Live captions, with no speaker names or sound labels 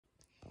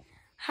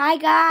Hi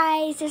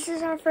guys, this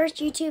is our first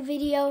YouTube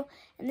video,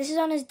 and this is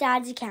on his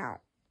dad's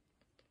account.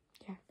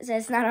 Yeah, so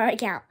it's not our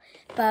account,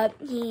 but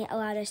he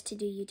allowed us to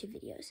do YouTube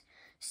videos.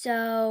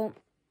 So,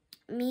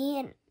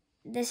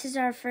 this is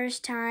our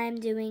first time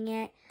doing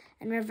it,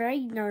 and we're very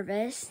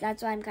nervous.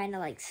 That's why I'm kind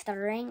of like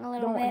stuttering a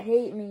little bit. Don't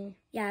hate me.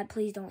 Yeah,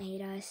 please don't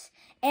hate us.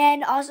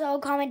 And also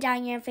comment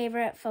down your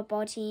favorite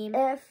football team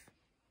If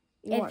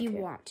you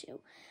want to.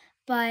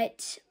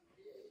 But,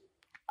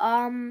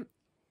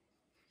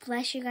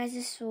 bless you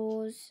guys'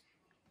 souls.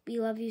 We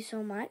love you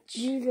so much.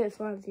 Jesus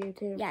loves you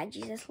too. Yeah,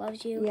 Jesus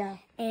loves you. Yeah.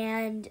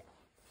 And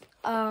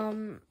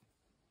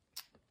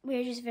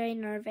we're just very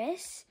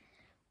nervous.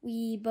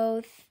 We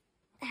both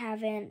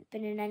haven't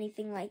been in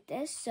anything like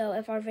this. So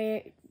if our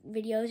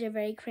videos are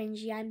very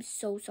cringy, I'm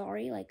so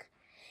sorry.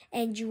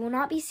 And you will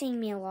not be seeing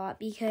me a lot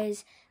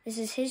because this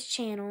is his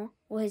channel.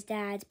 Well, his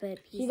dad's, but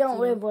he don't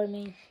live with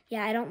me.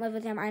 Yeah, I don't live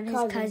with him. I'm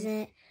his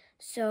cousin.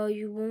 So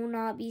you will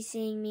not be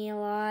seeing me a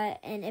lot.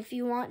 And if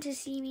you want to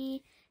see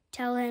me,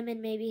 tell him, and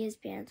maybe his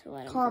parents will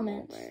let him come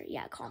over.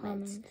 Yeah,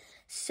 comments.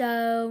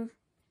 So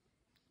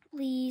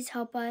please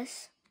help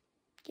us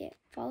get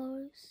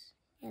followers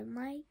and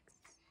likes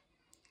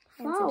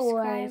and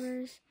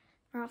subscribers.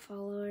 Not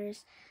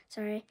followers.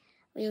 Sorry,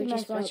 we were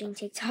just watching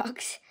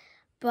TikToks.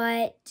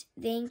 But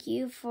thank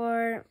you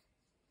for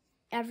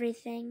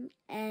everything,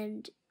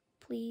 and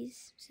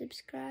please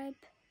subscribe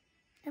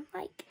and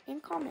like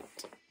and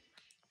comment.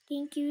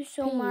 Thank you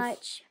so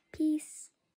much. Peace.